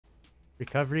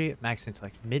Recovery, max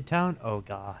intellect. Midtown? Oh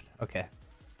god. Okay.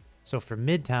 So for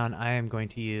Midtown, I am going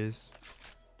to use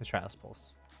the Trials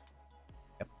Pulse.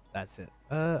 Yep, that's it.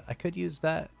 I could use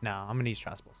that. No, I'm gonna use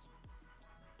Trials Pulse.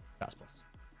 Trials Pulse.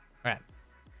 Alright.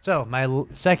 So, my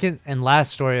second and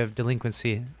last story of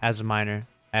delinquency as a minor.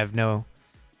 I have no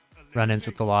run-ins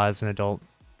with the law as an adult.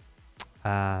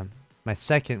 My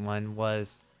second one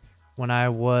was when I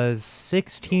was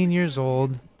 16 years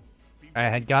old. I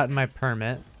had gotten my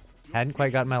permit. Hadn't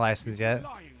quite gotten my license yet.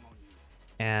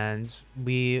 And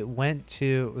we went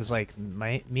to, it was like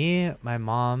me, my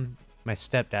mom, my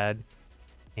stepdad,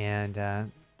 and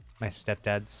my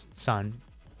stepdad's son,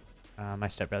 my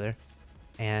stepbrother,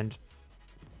 and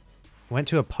went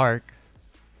to a park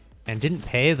and didn't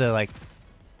pay the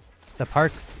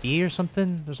park fee or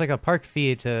something. There's like a park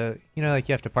fee to, you know, like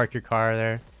you have to park your car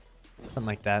there, something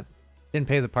like that. Didn't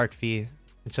pay the park fee,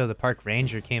 and so the park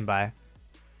ranger came by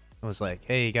and was like,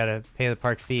 hey, you gotta pay the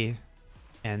park fee.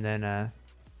 And then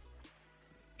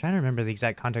trying to remember the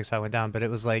exact context how it went down, but it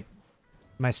was like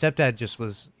my stepdad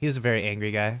he was a very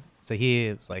angry guy, so he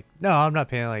was like, no, I'm not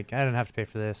paying, like I don't have to pay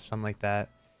for this, something like that.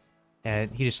 And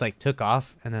he just like took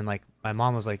off, and then like my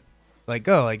mom was like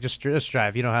go, like just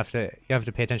drive, you have to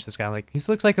pay attention to this guy. I'm like, he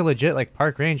looks like a legit like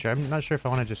park ranger. I'm not sure if I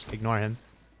want to just ignore him.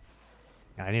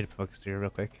 Yeah, I need to focus here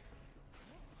real quick.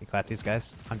 You clap these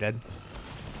guys. I'm dead.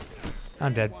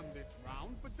 I'm dead.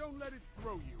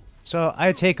 So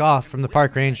I take off from the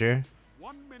park ranger,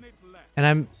 and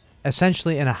I'm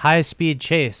essentially in a high-speed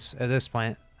chase at this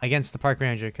point against the park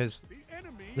ranger, because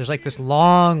there's like this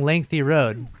long, lengthy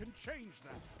road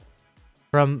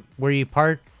from where you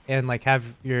park and like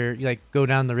have you like go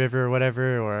down the river or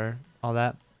whatever, or all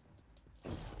that,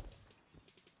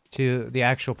 to the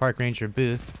actual park ranger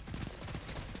booth.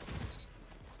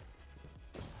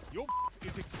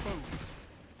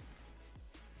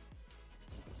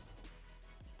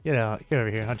 Get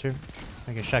over here, Hunter.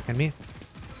 I can shotgun me.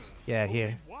 Yeah,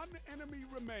 here.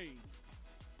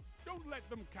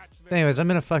 Anyways, I'm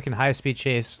in a fucking high-speed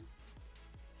chase,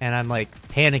 and I'm like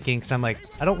panicking because I'm like,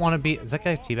 I don't want to be. Is that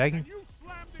guy teabagging?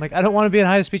 Like, I don't want to be in a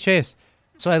high-speed chase.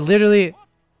 So I literally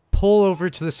pull over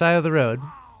to the side of the road,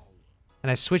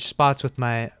 and I switch spots with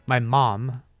my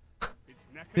mom,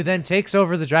 who then takes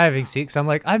over the driving seat because I'm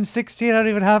like, I'm 16, I don't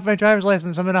even have my driver's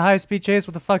license. I'm in a high-speed chase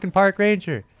with a fucking park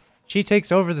ranger. She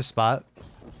takes over the spot,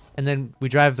 and then we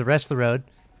drive the rest of the road.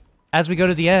 As we go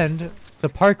to the end, the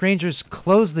park rangers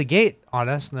close the gate on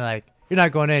us, and they're like, you're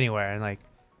not going anywhere. And like,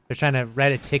 they're trying to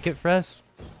write a ticket for us.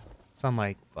 So I'm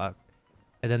like, fuck.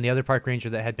 And then the other park ranger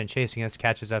that had been chasing us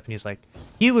catches up, and he's like,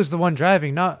 he was the one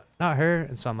driving, not her.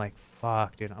 And so I'm like,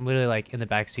 fuck, dude. I'm literally like in the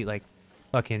back seat, like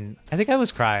fucking, I think I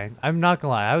was crying. I'm not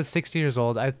gonna lie. I was 16 years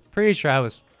old. I'm pretty sure I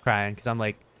was crying because I'm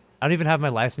like, I don't even have my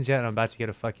license yet, and I'm about to get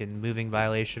a fucking moving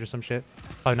violation or some shit.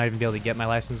 Probably not even be able to get my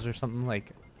license or something.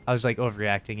 Like, I was like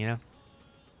overreacting, you know?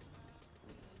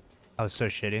 I was so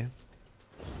shitty.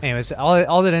 Anyways,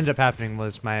 all that ended up happening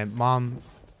was my mom,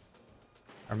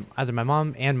 or either my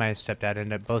mom and my stepdad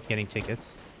ended up both getting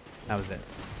tickets. That was it.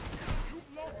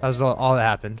 That was all that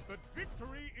happened.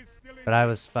 But I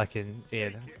was fucking,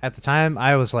 dude. At the time,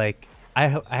 I was like,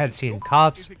 I had seen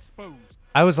cops.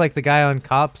 I was like the guy on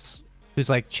Cops who's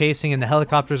like chasing in the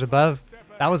helicopters above.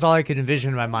 That was all I could envision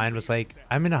in my mind, was like,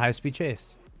 I'm in a high-speed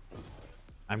chase.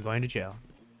 I'm going to jail.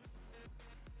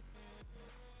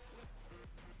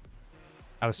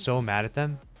 I was so mad at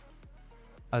them.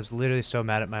 I was literally so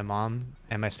mad at my mom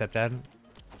and my stepdad.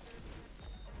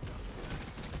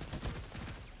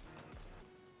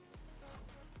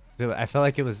 So I felt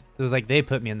like it was like they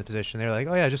put me in the position. They were like,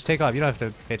 oh yeah, just take off. You don't have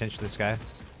to pay attention to this guy.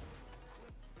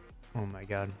 Oh my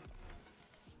god.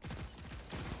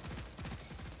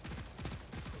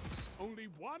 Only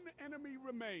one enemy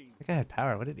remains. That guy had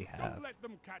power. What did he have? Don't let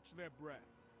them catch their breath.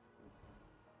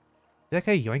 Did that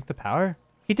guy yoink the power?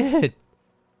 He did.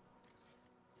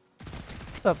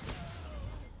 What's up?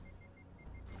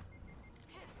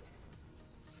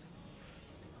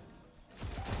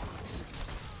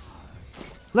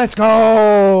 Let's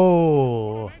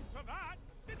go!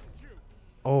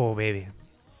 Oh, baby.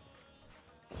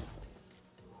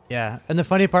 Yeah, and the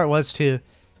funny part was, too,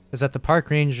 is that the park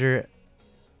ranger,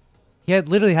 he had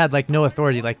literally had, like, no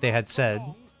authority, like they had said.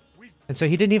 And so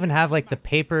he didn't even have, like, the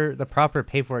proper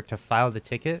paperwork to file the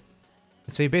ticket.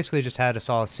 And so he basically just had us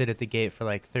all sit at the gate for,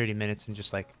 like, 30 minutes and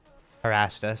just, like,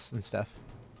 harassed us and stuff.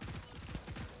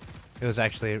 It was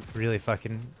actually really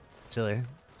fucking silly.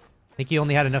 I think he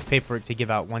only had enough paperwork to give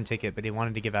out one ticket, but he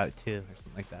wanted to give out two or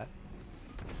something like that.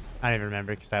 I don't even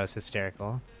remember because I was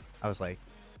hysterical. I was like,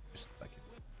 just fucking.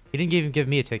 He didn't even give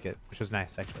me a ticket, which was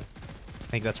nice, actually. I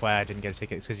think that's why I didn't get a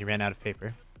ticket, because he ran out of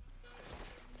paper.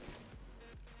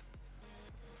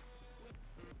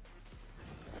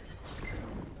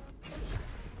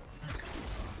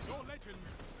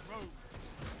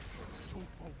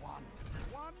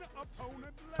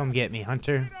 Come get me,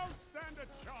 Hunter.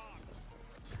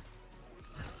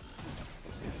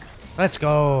 Let's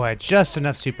go. I had just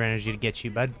enough super energy to get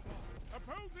you, bud.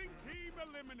 Opposing team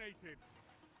eliminated.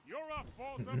 You're a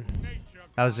force of nature.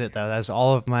 That was it, though. That was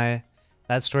all of my...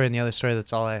 That story and the other story,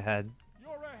 that's all I had.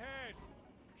 You're ahead.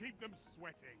 Keep them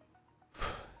sweating.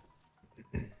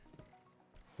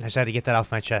 I just had to get that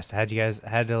off my chest. I had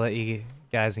to let you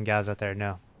guys and gals out there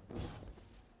know.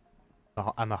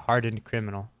 I'm a hardened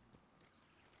criminal.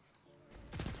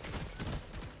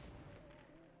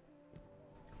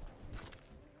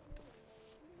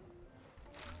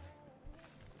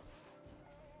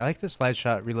 I like this slide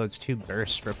shot reloads 2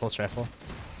 bursts for a pulse rifle.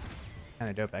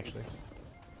 Kinda dope, actually.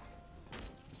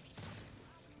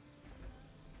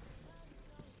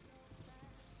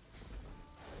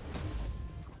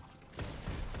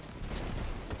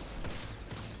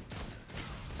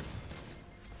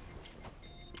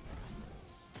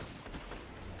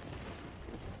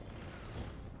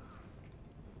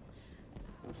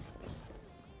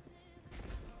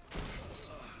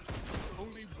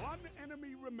 Only one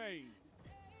enemy remains.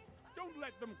 Don't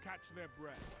let them catch their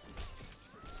breath.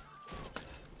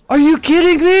 Are you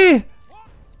kidding me?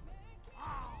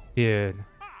 Dude.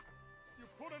 Ha! You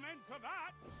put an end to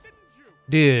that, didn't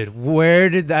you? Dude, where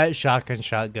did that shotgun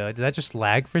shot go? Did that just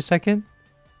lag for a second?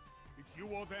 It's you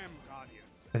or them, Guardian.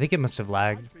 I think it must have I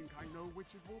lagged. think I know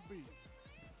which it will be.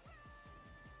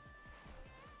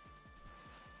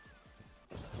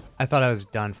 I thought I was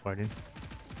done for, dude.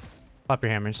 Pop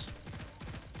your hammers.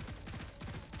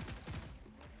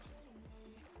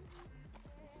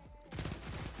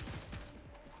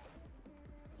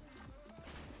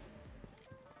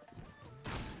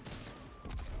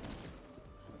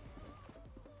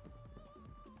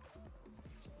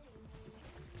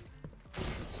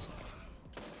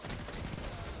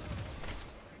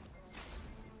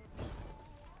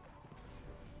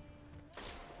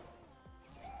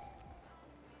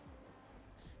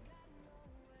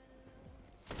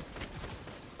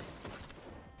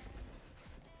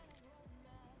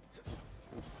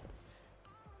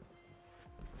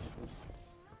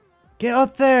 Get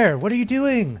up there! What are you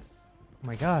doing? Oh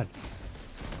my god.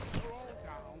 You're all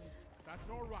down. That's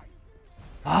all right.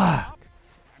 Fuck. Up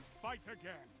and fight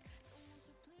again.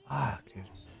 Fuck, dude.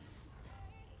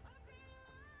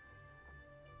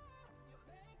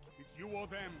 It's you or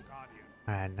them, Guardian.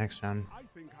 Alright, next round. I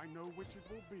think I know which it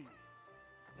will be.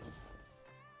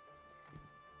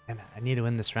 Damn it, I need to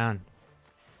win this round.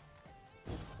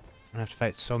 I'm gonna have to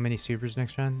fight so many supers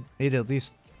next round. I need to at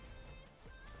least...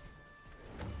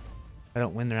 If I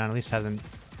don't win the round, at least have them...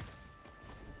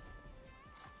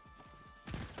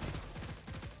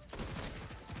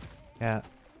 Yeah.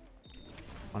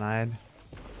 One-eyed.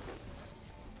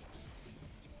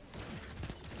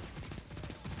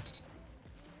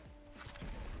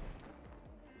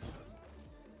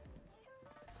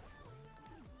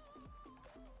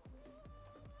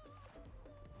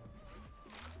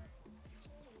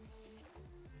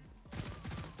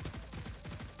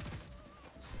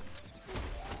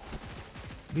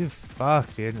 You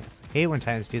fuck, dude. I hate when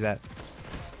Titans do that.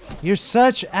 You're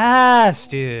such ass,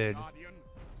 dude. Guardian,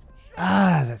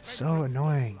 Ah, that's so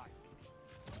annoying.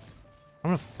 I'm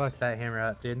gonna fuck that hammer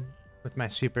up, dude. With my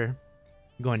super.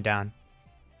 I'm going down.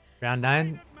 Round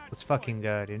 9? Let's fucking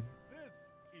go, dude.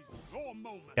 this is your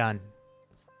moment. Done.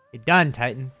 You're done,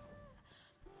 Titan.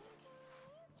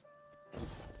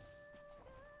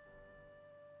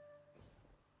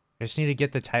 I just need to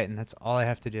get the Titan. That's all I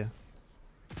have to do.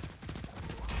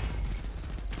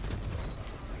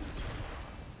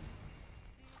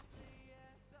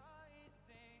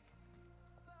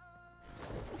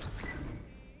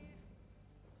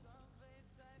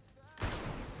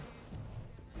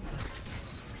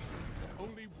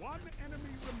 Only one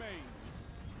enemy remains.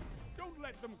 Don't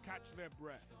let them catch their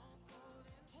breath.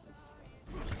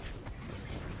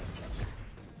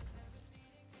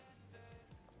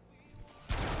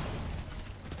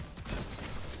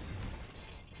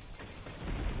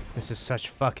 This is such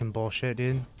fucking bullshit,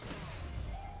 dude.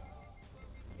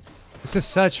 This is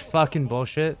such fucking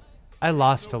bullshit. I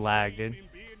lost to lag, dude.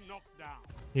 Being knocked down.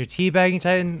 You're teabagging,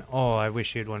 Titan? Oh, I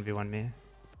wish you'd 1v1 me.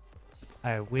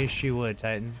 I wish you would,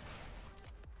 Titan.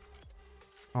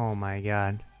 Oh my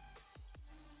god.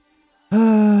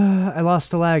 I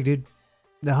lost to lag, dude.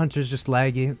 The Hunter's just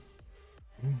laggy.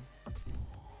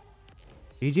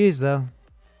 GG's, though.